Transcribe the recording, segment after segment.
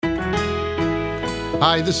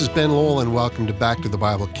Hi, this is Ben Lowell, and welcome to Back to the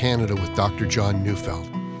Bible Canada with Dr. John Neufeld.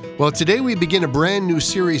 Well, today we begin a brand new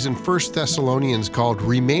series in 1 Thessalonians called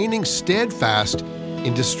Remaining Steadfast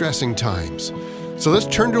in Distressing Times. So let's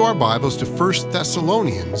turn to our Bibles to 1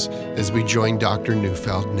 Thessalonians as we join Dr.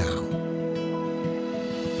 Neufeld now.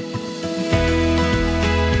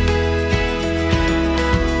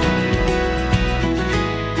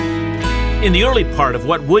 In the early part of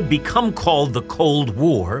what would become called the Cold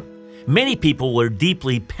War, many people were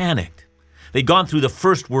deeply panicked. They'd gone through the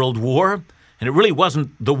First World War, and it really wasn't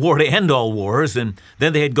the war to end all wars, and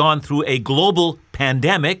then they had gone through a global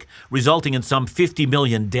pandemic, resulting in some 50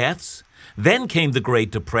 million deaths. Then came the Great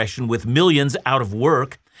Depression with millions out of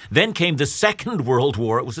work. Then came the Second World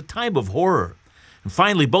War. It was a time of horror. And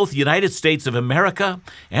finally, both the United States of America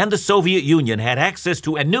and the Soviet Union had access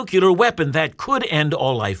to a nuclear weapon that could end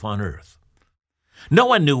all life on Earth. No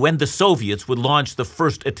one knew when the Soviets would launch the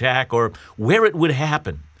first attack or where it would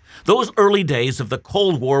happen. Those early days of the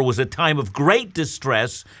Cold War was a time of great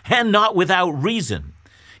distress, and not without reason.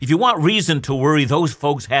 If you want reason to worry, those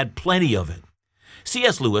folks had plenty of it.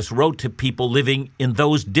 C.S. Lewis wrote to people living in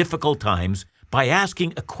those difficult times by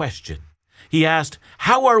asking a question. He asked,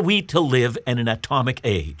 "How are we to live in an atomic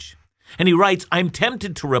age?" And he writes, "I'm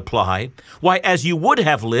tempted to reply, why, as you would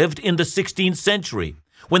have lived in the 16th century,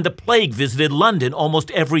 when the plague visited London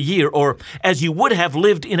almost every year, or as you would have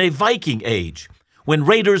lived in a Viking age, when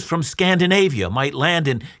raiders from Scandinavia might land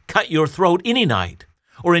and cut your throat any night,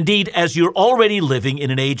 or indeed as you're already living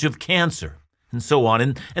in an age of cancer," and so on.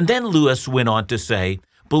 And then Lewis went on to say,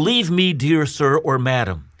 "Believe me, dear sir or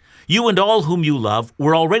madam, you and all whom you love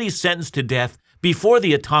were already sentenced to death before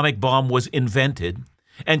the atomic bomb was invented,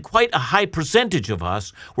 and quite a high percentage of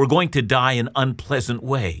us were going to die in unpleasant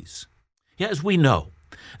ways." Yeah, as we know,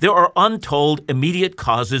 there are untold immediate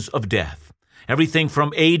causes of death. Everything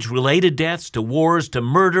from age-related deaths to wars to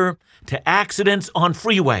murder to accidents on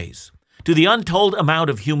freeways to the untold amount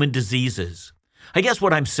of human diseases. I guess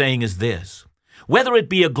what I'm saying is this. Whether it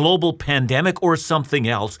be a global pandemic or something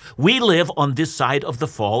else, we live on this side of the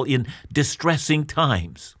fall in distressing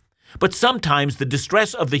times. But sometimes the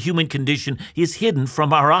distress of the human condition is hidden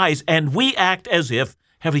from our eyes, and we act as if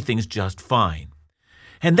everything's just fine.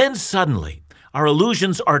 And then suddenly, our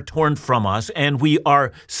illusions are torn from us, and we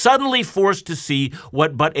are suddenly forced to see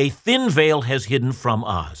what but a thin veil has hidden from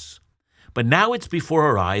us. But now it's before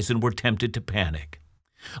our eyes, and we're tempted to panic.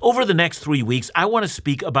 Over the next 3 weeks, I want to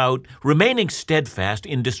speak about remaining steadfast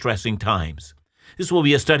in distressing times. This will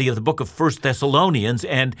be a study of the book of 1 Thessalonians,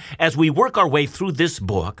 and as we work our way through this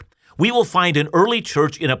book, we will find an early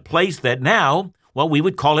church in a place that now, well, we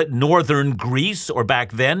would call it northern Greece, or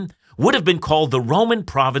back then, would have been called the Roman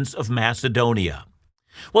province of Macedonia.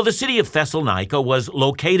 Well, the city of Thessalonica was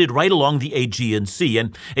located right along the Aegean Sea,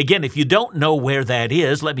 and again, if you don't know where that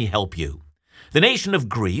is, let me help you. The nation of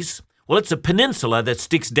Greece, well, it's a peninsula that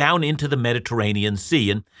sticks down into the Mediterranean Sea,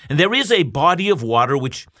 and there is a body of water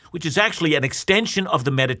which is actually an extension of the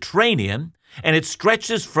Mediterranean, and it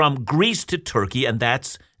stretches from Greece to Turkey, and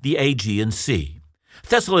that's the Aegean Sea.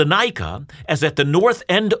 Thessalonica is at the north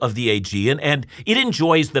end of the Aegean, and it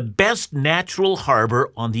enjoys the best natural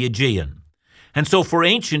harbor on the Aegean. And so for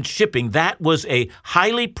ancient shipping, that was a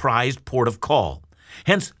highly prized port of call.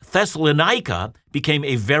 Hence, Thessalonica became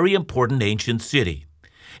a very important ancient city.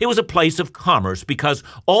 It was a place of commerce because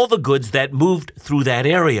all the goods that moved through that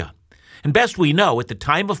area. And best we know, at the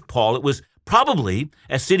time of Paul, it was probably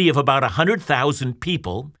a city of about 100,000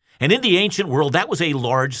 people, and in the ancient world, that was a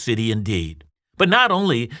large city indeed. But not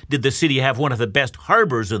only did the city have one of the best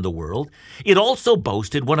harbors in the world, it also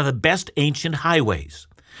boasted one of the best ancient highways.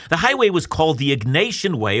 The highway was called the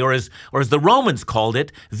Egnatian Way, or as the Romans called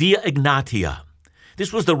it, Via Egnatia.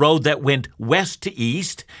 This was the road that went west to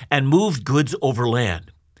east and moved goods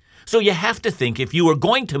overland. So you have to think, if you were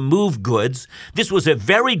going to move goods, this was a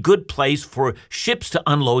very good place for ships to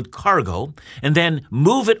unload cargo and then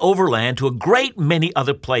move it overland to a great many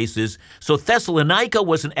other places. So Thessalonica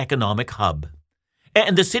was an economic hub.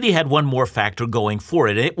 And the city had one more factor going for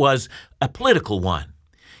it, and it was a political one.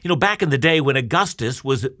 You know, back in the day when Augustus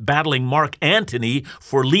was battling Mark Antony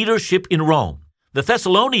for leadership in Rome, the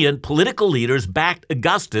Thessalonian political leaders backed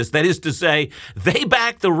Augustus, that is to say, they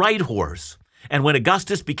backed the right horse. And when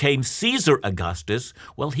Augustus became Caesar Augustus,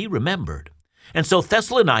 well, he remembered. And so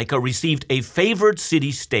Thessalonica received a favored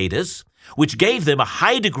city status, which gave them a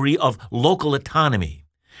high degree of local autonomy.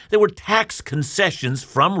 There were tax concessions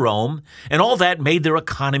from Rome, and all that made their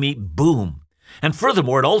economy boom. And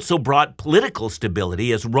furthermore, it also brought political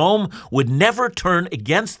stability, as Rome would never turn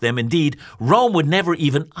against them. Indeed, Rome would never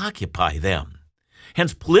even occupy them.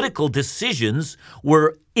 Hence, political decisions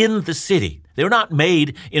were in the city. They were not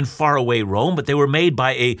made in faraway Rome, but they were made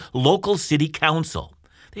by a local city council.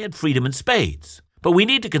 They had freedom in spades. But we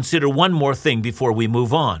need to consider one more thing before we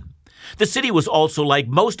move on. The city was also like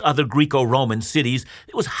most other Greco-Roman cities.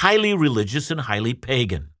 It was highly religious and highly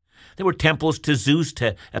pagan. There were temples to Zeus,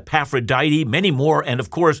 to Aphrodite, many more, and of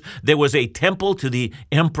course, there was a temple to the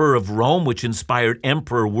Emperor of Rome, which inspired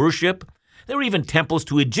emperor worship. There were even temples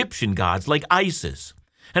to Egyptian gods like Isis.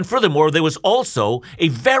 And furthermore, there was also a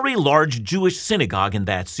very large Jewish synagogue in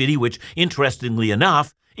that city, which, interestingly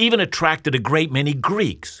enough, even attracted a great many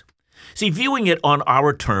Greeks. See, viewing it on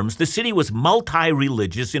our terms, the city was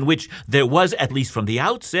multi-religious, in which there was, at least from the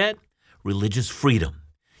outset, religious freedom.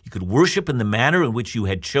 You could worship in the manner in which you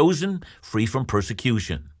had chosen, free from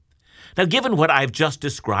persecution. Now, given what I've just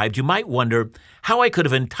described, you might wonder how I could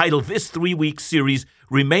have entitled this 3-week series,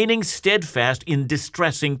 Remaining Steadfast in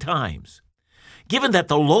Distressing Times. Given that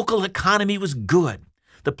the local economy was good,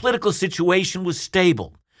 the political situation was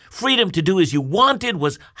stable, freedom to do as you wanted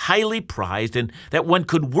was highly prized, and that one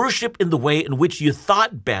could worship in the way in which you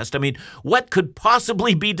thought best. What could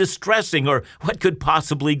possibly be distressing, or what could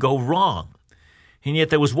possibly go wrong? And yet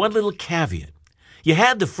there was one little caveat. You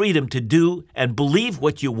had the freedom to do and believe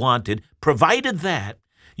what you wanted, provided that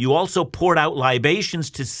you also poured out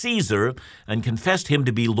libations to Caesar and confessed him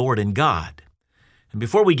to be Lord and God. And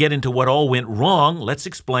before we get into what all went wrong, let's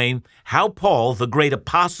explain how Paul, the great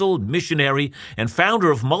apostle, missionary, and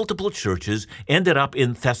founder of multiple churches, ended up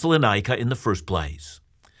in Thessalonica in the first place.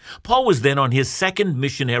 Paul was then on his second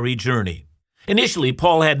missionary journey. Initially,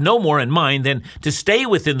 Paul had no more in mind than to stay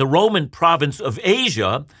within the Roman province of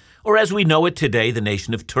Asia, or as we know it today, the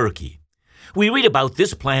nation of Turkey. We read about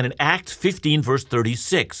this plan in Acts 15, verse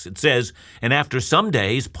 36. It says, "And after some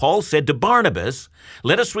days, Paul said to Barnabas,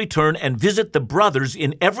 'Let us return and visit the brothers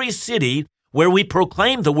in every city where we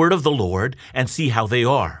proclaim the word of the Lord and see how they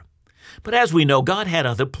are.'" But as we know, God had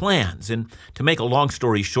other plans. And to make a long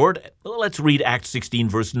story short, let's read Acts 16,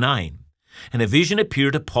 verse 9. "And a vision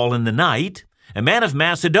appeared to Paul in the night. A man of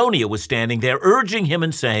Macedonia was standing there, urging him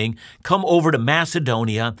and saying, 'Come over to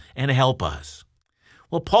Macedonia and help us.'"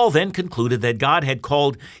 Well, Paul then concluded that God had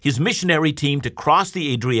called his missionary team to cross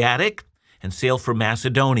the Adriatic and sail for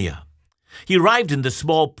Macedonia. He arrived in the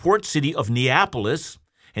small port city of Neapolis,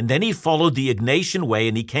 and then he followed the Egnatian Way,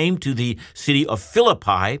 and he came to the city of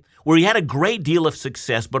Philippi, where he had a great deal of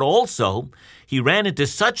success, but also he ran into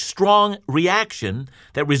such strong reaction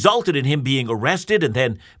that resulted in him being arrested and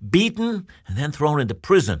then beaten and then thrown into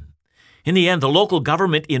prison. In the end, the local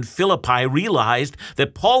government in Philippi realized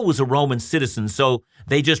that Paul was a Roman citizen, so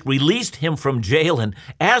they just released him from jail and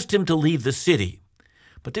asked him to leave the city.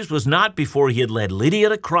 But this was not before he had led Lydia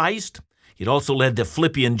to Christ. He'd also led the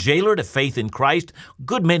Philippian jailer to faith in Christ, a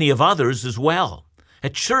good many of others as well. A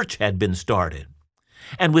church had been started.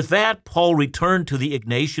 And with that, Paul returned to the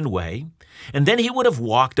Egnatian Way, and then he would have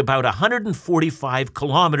walked about 145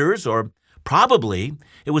 kilometers, or probably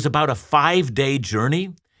it was about a 5-day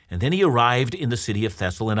journey, and then he arrived in the city of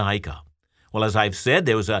Thessalonica. Well, as I've said,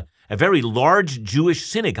 there was a very large Jewish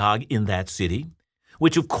synagogue in that city,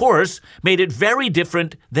 which of course made it very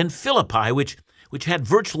different than Philippi, which had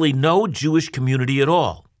virtually no Jewish community at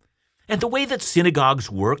all. And the way that synagogues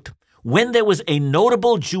worked, when there was a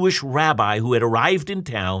notable Jewish rabbi who had arrived in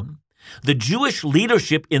town, the Jewish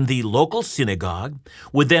leadership in the local synagogue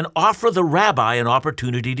would then offer the rabbi an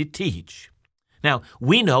opportunity to teach. Now,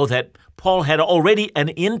 we know that Paul had already an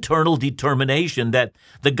internal determination that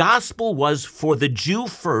the gospel was for the Jew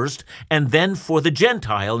first and then for the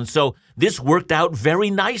Gentile, and so this worked out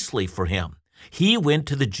very nicely for him. He went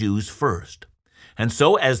to the Jews first. And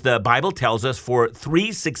so, as the Bible tells us, for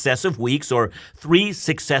 3 successive weeks or 3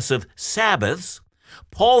 successive Sabbaths,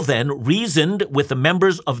 Paul then reasoned with the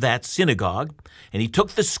members of that synagogue, and he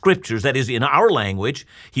took the scriptures, that is, in our language,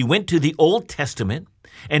 he went to the Old Testament,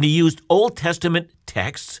 and he used Old Testament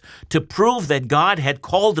texts to prove that God had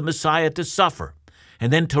called the Messiah to suffer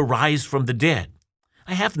and then to rise from the dead.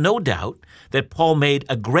 I have no doubt that Paul made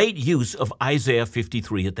a great use of Isaiah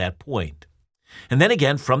 53 at that point. And then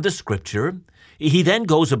again, from the scripture, he then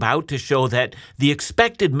goes about to show that the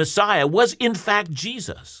expected Messiah was in fact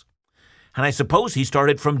Jesus. And I suppose he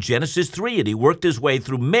started from Genesis 3, and he worked his way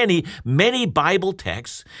through many, many Bible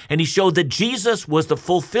texts, and he showed that Jesus was the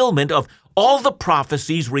fulfillment of all the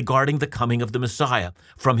prophecies regarding the coming of the Messiah,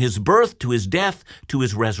 from his birth to his death to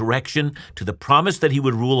his resurrection to the promise that he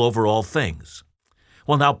would rule over all things.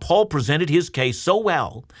 Well, now Paul presented his case so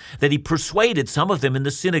well that he persuaded some of them in the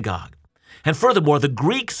synagogue. And furthermore, the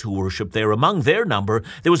Greeks who worshiped there, among their number,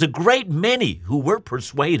 there was a great many who were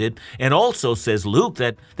persuaded, and also, says Luke,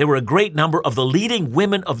 that there were a great number of the leading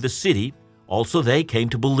women of the city. Also, they came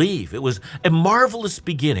to believe. It was a marvelous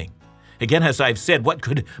beginning. Again, as I've said, what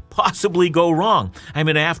could possibly go wrong? I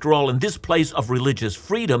mean, after all, in this place of religious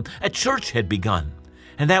freedom, a church had begun,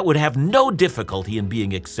 and that would have no difficulty in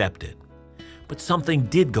being accepted. But something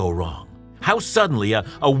did go wrong. How suddenly a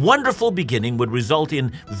wonderful beginning would result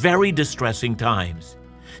in very distressing times.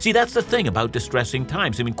 See, that's the thing about distressing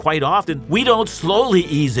times. I mean, quite often, we don't slowly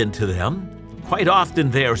ease into them. Quite often,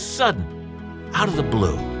 they're sudden, out of the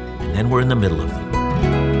blue, and then we're in the middle of them.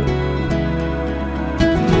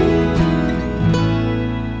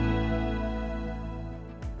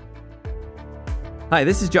 Hi,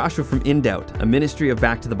 this is Joshua from In Doubt, a ministry of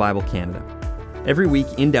Back to the Bible Canada. Every week,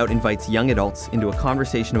 In Doubt invites young adults into a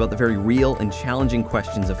conversation about the very real and challenging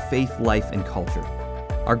questions of faith, life, and culture.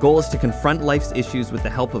 Our goal is to confront life's issues with the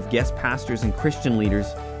help of guest pastors and Christian leaders,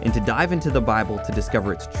 and to dive into the Bible to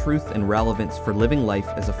discover its truth and relevance for living life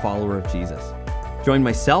as a follower of Jesus. Join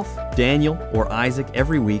myself, Daniel, or Isaac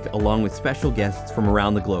every week, along with special guests from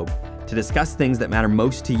around the globe, to discuss things that matter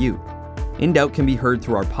most to you. In Doubt can be heard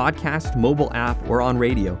through our podcast, mobile app, or on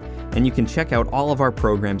radio, and you can check out all of our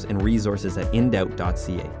programs and resources at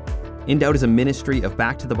indoubt.ca. In Doubt is a ministry of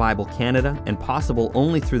Back to the Bible Canada, and possible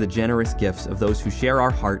only through the generous gifts of those who share our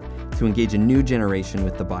heart to engage a new generation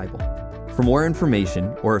with the Bible. For more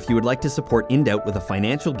information, or if you would like to support In Doubt with a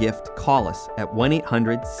financial gift, call us at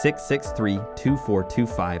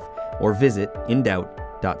 1-800-663-2425 or visit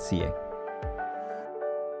indoubt.ca.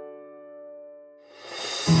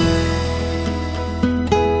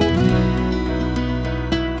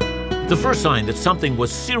 The first sign that something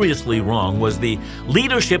was seriously wrong was the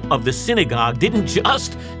leadership of the synagogue didn't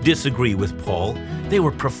just disagree with Paul, they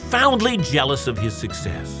were profoundly jealous of his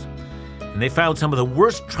success. And they found some of the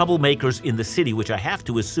worst troublemakers in the city, which I have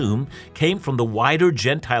to assume came from the wider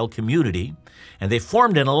Gentile community, and they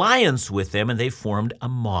formed an alliance with them, and they formed a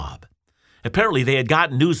mob. Apparently, they had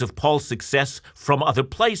gotten news of Paul's success from other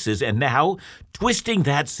places, and now, twisting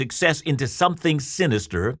that success into something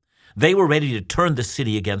sinister, they were ready to turn the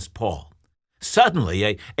city against Paul.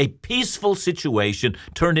 Suddenly, a peaceful situation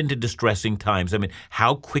turned into distressing times. I mean,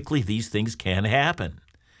 how quickly these things can happen.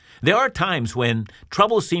 There are times when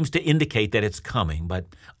trouble seems to indicate that it's coming, but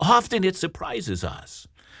often it surprises us.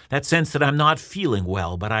 That sense that I'm not feeling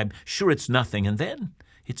well, but I'm sure it's nothing, and then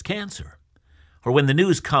it's cancer. Or when the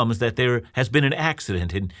news comes that there has been an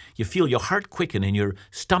accident and you feel your heart quicken and your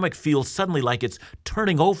stomach feels suddenly like it's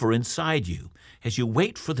turning over inside you as you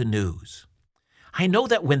wait for the news. I know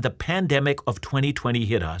that when the pandemic of 2020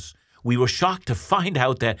 hit us, we were shocked to find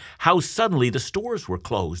out that how suddenly the stores were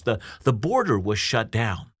closed, the border was shut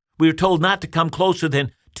down. We were told not to come closer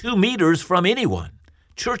than 2 meters from anyone.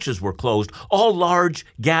 Churches were closed, all large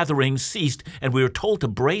gatherings ceased, and we were told to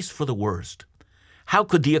brace for the worst. How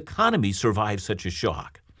could the economy survive such a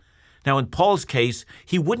shock? Now, in Paul's case,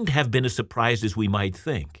 he wouldn't have been as surprised as we might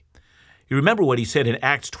think. You remember what he said in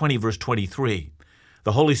Acts 20, verse 23.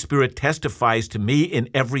 The Holy Spirit testifies to me in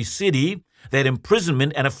every city that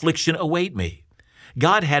imprisonment and affliction await me.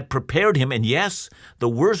 God had prepared him, and yes, the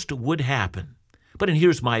worst would happen. But and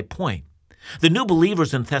here's my point. The new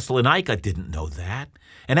believers in Thessalonica didn't know that.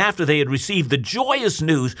 And after they had received the joyous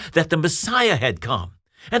news that the Messiah had come,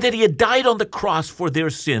 and that he had died on the cross for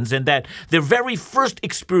their sins, and that their very first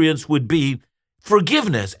experience would be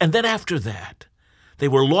forgiveness, and then after that, they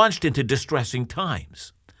were launched into distressing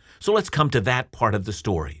times. So let's come to that part of the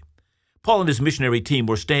story. Paul and his missionary team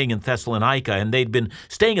were staying in Thessalonica, and they'd been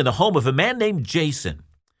staying in the home of a man named Jason.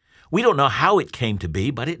 We don't know how it came to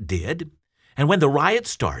be, but it did. And when the riot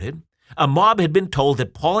started, a mob had been told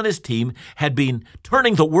that Paul and his team had been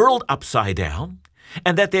turning the world upside down,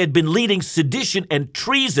 and that they had been leading sedition and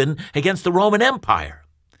treason against the Roman Empire.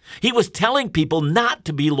 He was telling people not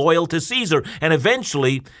to be loyal to Caesar, and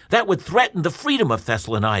eventually that would threaten the freedom of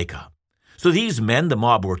Thessalonica. So these men, the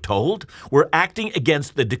mob were told, were acting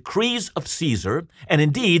against the decrees of Caesar, and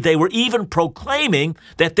indeed they were even proclaiming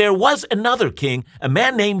that there was another king, a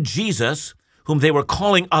man named Jesus, whom they were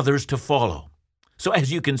calling others to follow. So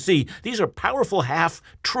as you can see, these are powerful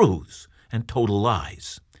half-truths and total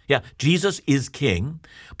lies. Yeah, Jesus is king,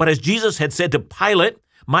 but as Jesus had said to Pilate,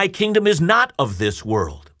 my kingdom is not of this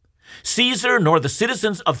world. Caesar nor the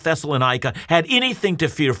citizens of Thessalonica had anything to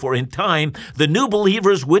fear, for in time the new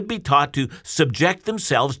believers would be taught to subject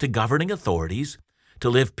themselves to governing authorities, to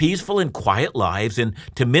live peaceful and quiet lives, and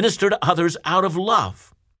to minister to others out of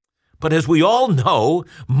love. But as we all know,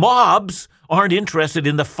 mobs aren't interested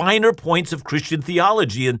in the finer points of Christian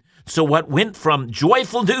theology. And so what went from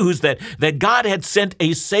joyful news that God had sent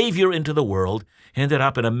a Savior into the world ended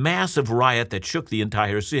up in a massive riot that shook the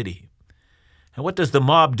entire city. And what does the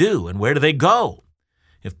mob do, and where do they go?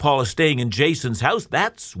 If Paul is staying in Jason's house,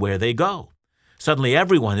 that's where they go. Suddenly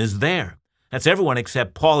everyone is there. That's everyone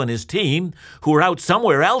except Paul and his team, who are out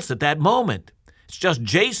somewhere else at that moment. It's just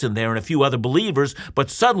Jason there and a few other believers, but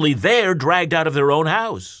suddenly they're dragged out of their own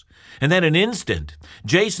house. And then in an instant,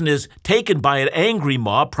 Jason is taken by an angry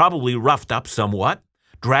mob, probably roughed up somewhat,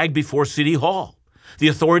 dragged before City Hall. The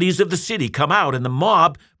authorities of the city come out, and the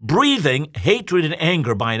mob, breathing hatred and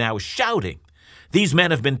anger by now, shouting. These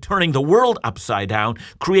men have been turning the world upside down,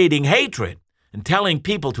 creating hatred, and telling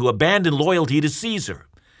people to abandon loyalty to Caesar.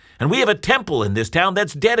 And we have a temple in this town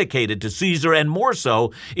that's dedicated to Caesar, and more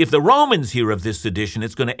so, if the Romans hear of this sedition,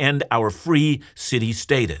 it's going to end our free city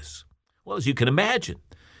status. Well, as you can imagine,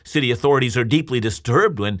 city authorities are deeply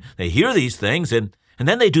disturbed when they hear these things, and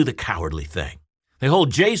then they do the cowardly thing. They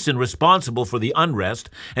hold Jason responsible for the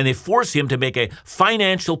unrest, and they force him to make a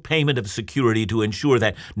financial payment of security to ensure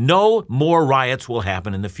that no more riots will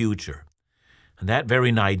happen in the future. And that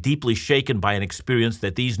very night, deeply shaken by an experience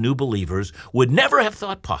that these new believers would never have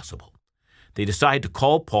thought possible, they decide to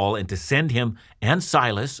call Paul and to send him and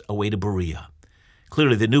Silas away to Berea.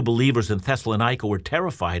 Clearly, the new believers in Thessalonica were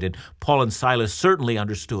terrified, and Paul and Silas certainly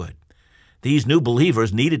understood. These new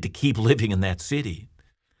believers needed to keep living in that city.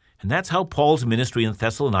 And that's how Paul's ministry in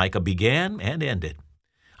Thessalonica began and ended.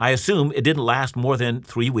 I assume it didn't last more than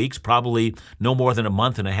 3 weeks, probably no more than a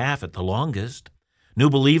month and a half at the longest. New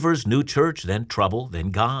believers, new church, then trouble,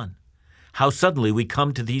 then gone. How suddenly we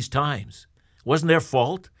come to these times. It wasn't their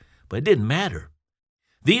fault, but it didn't matter.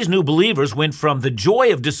 These new believers went from the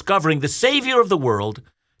joy of discovering the Savior of the world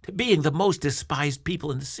to being the most despised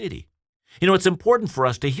people in the city. You know, it's important for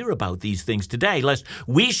us to hear about these things today, lest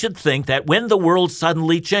we should think that when the world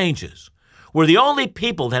suddenly changes, we're the only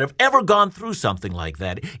people that have ever gone through something like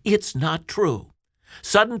that. It's not true.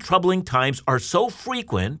 Sudden troubling times are so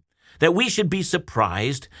frequent that we should be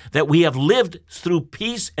surprised that we have lived through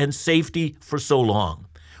peace and safety for so long.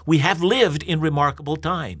 We have lived in remarkable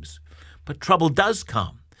times, but trouble does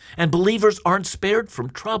come, and believers aren't spared from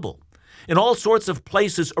trouble. In all sorts of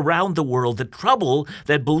places around the world, the trouble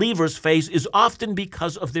that believers face is often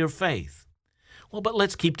because of their faith. Well, but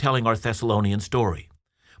let's keep telling our Thessalonian story.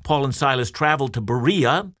 Paul and Silas traveled to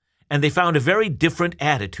Berea, and they found a very different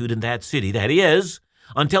attitude in that city. That is,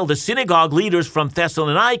 until the synagogue leaders from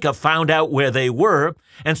Thessalonica found out where they were,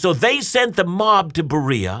 and so they sent the mob to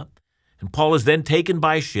Berea, and Paul is then taken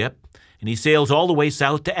by ship, and he sails all the way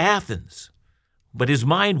south to Athens. But his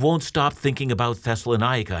mind won't stop thinking about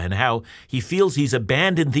Thessalonica and how he feels he's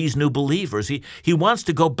abandoned these new believers. He wants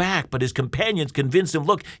to go back, but his companions convince him,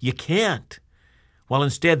 look, you can't. Well,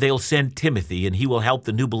 instead, they'll send Timothy, and he will help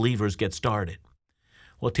the new believers get started.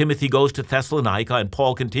 Well, Timothy goes to Thessalonica, and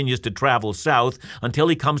Paul continues to travel south until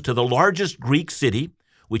he comes to the largest Greek city,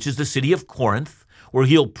 which is the city of Corinth, where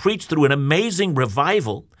he'll preach through an amazing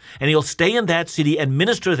revival, and he'll stay in that city and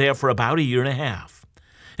minister there for about a year and a half.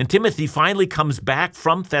 And Timothy finally comes back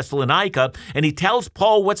from Thessalonica, and he tells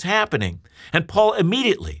Paul what's happening. And Paul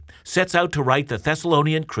immediately sets out to write the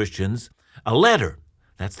Thessalonian Christians a letter.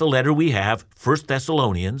 That's the letter we have, 1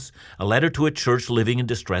 Thessalonians, a letter to a church living in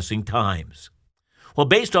distressing times. Well,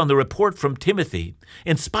 based on the report from Timothy,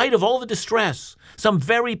 in spite of all the distress, some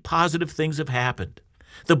very positive things have happened.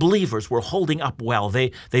 The believers were holding up well.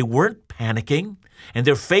 They weren't panicking, and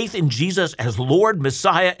their faith in Jesus as Lord,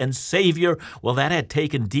 Messiah, and Savior, well, that had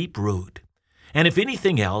taken deep root. And if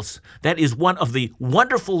anything else, that is one of the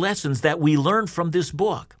wonderful lessons that we learn from this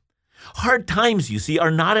book. Hard times, you see,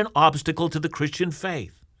 are not an obstacle to the Christian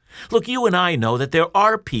faith. Look, you and I know that there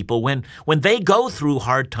are people, when they go through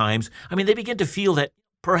hard times, they begin to feel that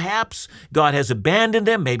perhaps God has abandoned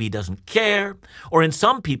them, maybe he doesn't care, or in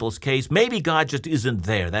some people's case, maybe God just isn't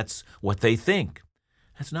there. That's what they think.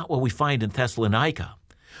 That's not what we find in Thessalonica.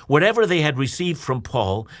 Whatever they had received from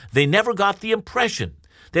Paul, they never got the impression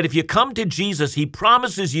that if you come to Jesus, he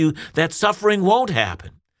promises you that suffering won't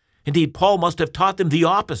happen. Indeed, Paul must have taught them the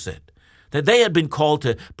opposite, that they had been called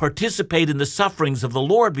to participate in the sufferings of the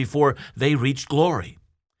Lord before they reached glory.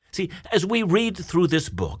 See, as we read through this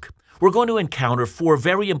book, we're going to encounter 4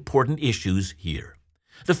 very important issues here.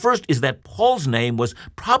 The first is that Paul's name was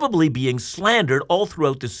probably being slandered all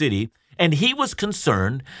throughout the city, and he was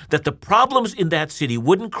concerned that the problems in that city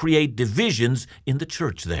wouldn't create divisions in the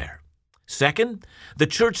church there. Second, the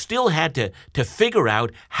church still had to figure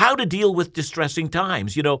out how to deal with distressing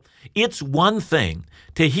times. It's one thing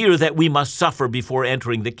to hear that we must suffer before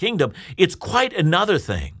entering the kingdom. It's quite another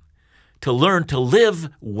thing to learn to live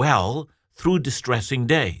well through distressing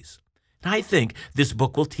days. And I think this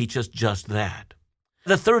book will teach us just that.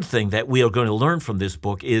 The third thing that we are going to learn from this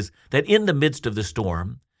book is that in the midst of the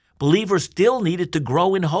storm, believers still needed to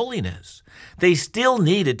grow in holiness. They still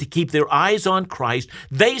needed to keep their eyes on Christ.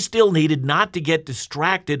 They still needed not to get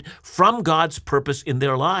distracted from God's purpose in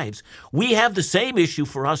their lives. We have the same issue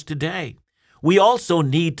for us today. We also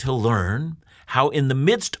need to learn how in the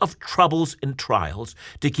midst of troubles and trials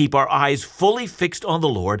to keep our eyes fully fixed on the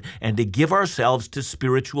Lord and to give ourselves to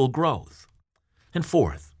spiritual growth. And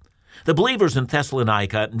fourth, the believers in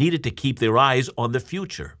Thessalonica needed to keep their eyes on the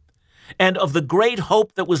future and of the great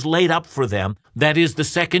hope that was laid up for them, that is the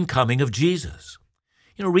second coming of Jesus.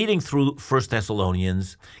 Reading through 1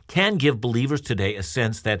 Thessalonians can give believers today a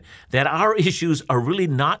sense that our issues are really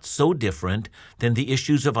not so different than the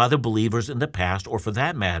issues of other believers in the past, or for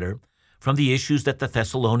that matter, from the issues that the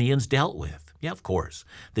Thessalonians dealt with. Yeah, of course,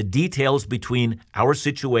 the details between our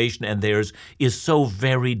situation and theirs is so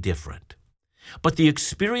very different. But the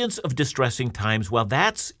experience of distressing times, well,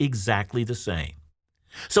 that's exactly the same.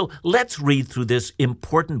 So let's read through this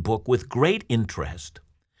important book with great interest.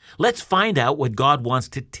 Let's find out what God wants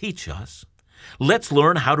to teach us. Let's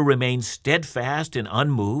learn how to remain steadfast and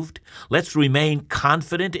unmoved. Let's remain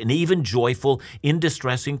confident and even joyful in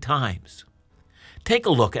distressing times. Take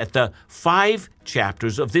a look at the 5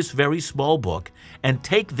 chapters of this very small book and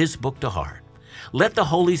take this book to heart. Let the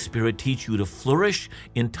Holy Spirit teach you to flourish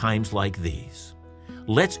in times like these.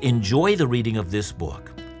 Let's enjoy the reading of this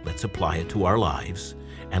book. Let's apply it to our lives.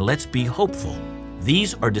 And let's be hopeful.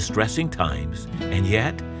 These are distressing times, and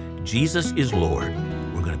yet Jesus is Lord.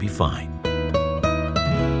 We're going to be fine.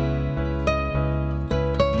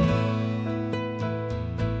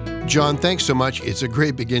 John, thanks so much. It's a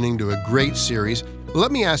great beginning to a great series.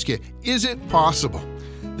 Let me ask you, is it possible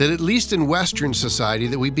that at least in Western society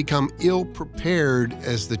that we become ill-prepared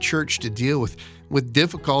as the church to deal with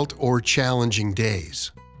difficult or challenging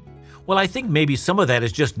days? Well, I think maybe some of that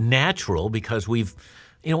is just natural because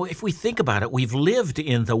if we think about it, we've lived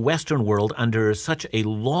in the Western world under such a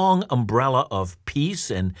long umbrella of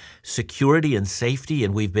peace and security and safety,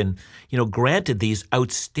 and we've been, granted these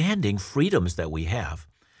outstanding freedoms that we have.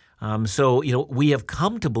 So we have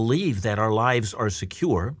come to believe that our lives are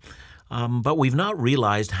secure, but we've not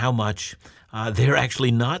realized how much they're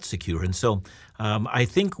actually not secure. And so I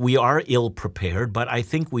think we are ill-prepared, but I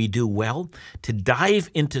think we do well to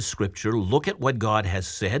dive into Scripture, look at what God has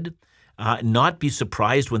said, not be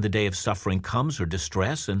surprised when the day of suffering comes or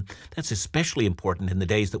distress, and that's especially important in the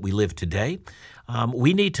days that we live today.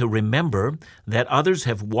 We need to remember that others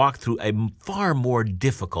have walked through a far more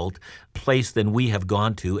difficult place than we have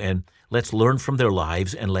gone to, and let's learn from their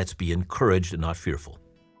lives and let's be encouraged and not fearful.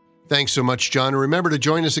 Thanks so much, John. Remember to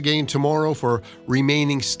join us again tomorrow for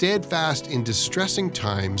Remaining Steadfast in Distressing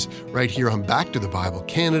Times right here on Back to the Bible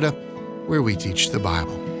Canada, where we teach the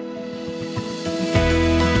Bible.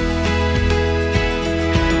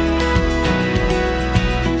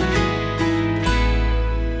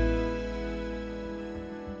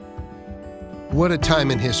 What a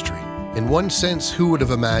time in history. In one sense, who would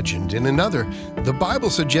have imagined? In another, the Bible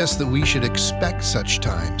suggests that we should expect such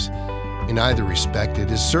times. In either respect,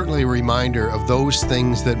 it is certainly a reminder of those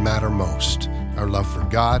things that matter most: our love for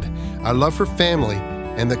God, our love for family,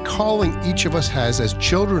 and the calling each of us has as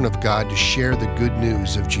children of God to share the good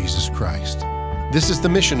news of Jesus Christ. This is the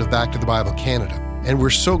mission of Back to the Bible Canada, and we're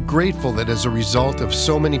so grateful that as a result of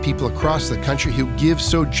so many people across the country who give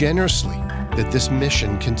so generously, that this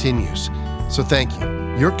mission continues. So thank you.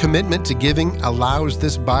 Your commitment to giving allows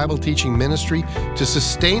this Bible teaching ministry to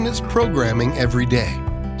sustain its programming every day.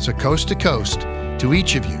 So coast to coast, to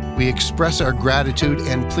each of you, we express our gratitude,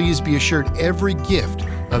 and please be assured every gift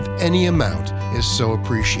of any amount is so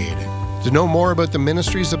appreciated. To know more about the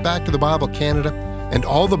ministries of Back to the Bible Canada and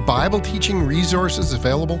all the Bible teaching resources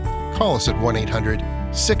available, call us at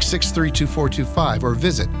 1-800-663-2425 or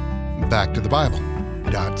visit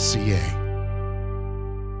backtothebible.ca.